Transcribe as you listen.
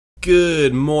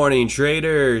Good morning,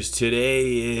 traders.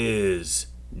 Today is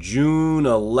June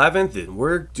 11th, and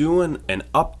we're doing an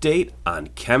update on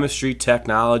Chemistree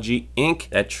Technology Inc.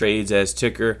 that trades as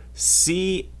ticker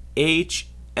CHMJF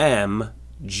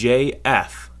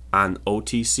on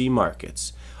OTC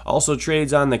markets. Also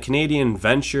trades on the Canadian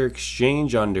Venture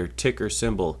Exchange under ticker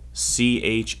symbol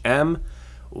CHM.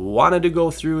 Wanted to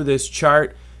go through this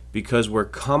chart because we're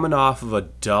coming off of a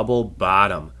double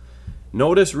bottom.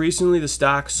 Notice recently the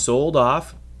stock sold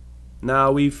off.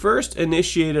 Now, we first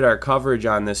initiated our coverage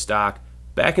on this stock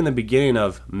back in the beginning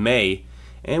of May,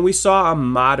 and we saw a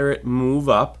moderate move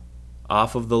up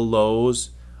off of the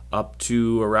lows up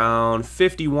to around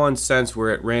 51 cents where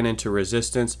it ran into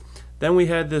resistance. Then we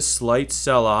had this slight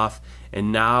sell-off,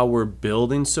 and now we're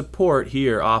building support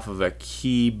here off of a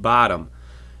key bottom.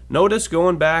 Notice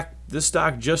going back, this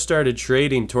stock just started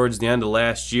trading towards the end of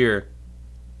last year,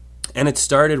 and it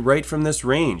started right from this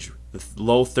range, the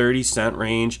low 30-cent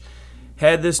range,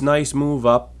 had this nice move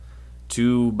up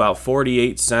to about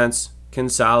 48 cents,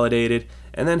 consolidated,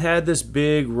 and then had this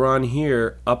big run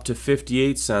here up to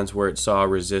 58 cents where it saw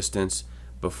resistance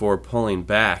before pulling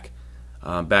back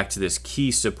to this key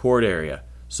support area.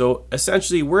 So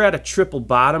essentially we're at a triple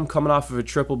bottom, coming off of a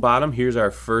triple bottom. Here's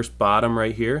our first bottom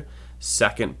right here,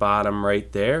 second bottom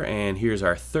right there, and here's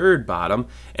our third bottom,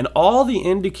 and all the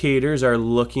indicators are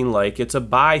looking like it's a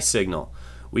buy signal.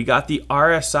 We got the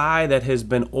RSI that has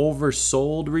been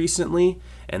oversold recently,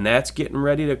 and that's getting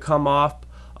ready to come off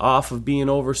of being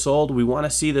oversold. We want to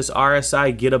see this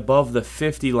RSI get above the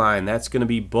 50 line. That's going to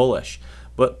be bullish.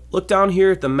 But look down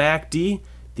here at the MACD.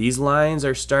 These lines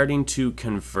are starting to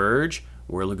converge.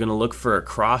 We're going to look for a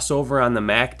crossover on the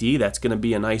MACD. That's going to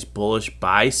be a nice bullish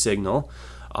buy signal.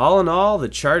 All in all, the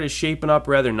chart is shaping up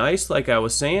rather nice. Like I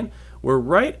was saying, we're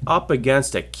right up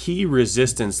against a key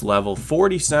resistance level,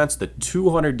 40 cents, the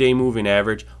 200-day moving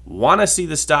average. Want to see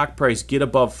the stock price get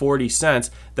above 40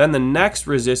 cents. Then the next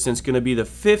resistance is going to be the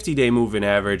 50-day moving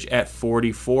average at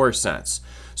 44 cents.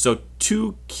 So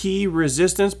two key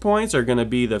resistance points are going to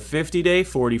be the 50-day,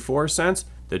 44 cents,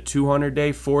 the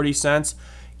 200-day, 40 cents.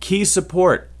 Key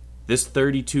support, this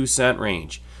 32-cent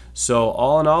range. So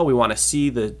all in all, we want to see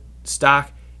the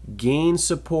stock gain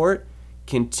support,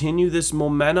 continue this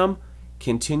momentum,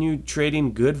 continue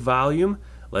trading good volume.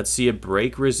 Let's see it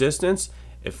break resistance.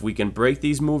 If we can break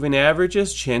these moving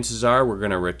averages, chances are we're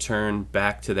going to return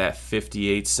back to that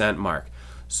 58-cent mark.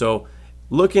 So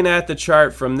looking at the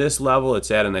chart from this level,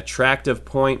 it's at an attractive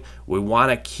point. We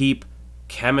want to keep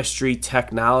Chemistree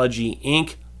Technology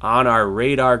Inc. on our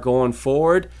radar going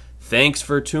forward. Thanks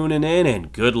for tuning in,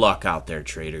 and good luck out there,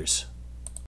 traders.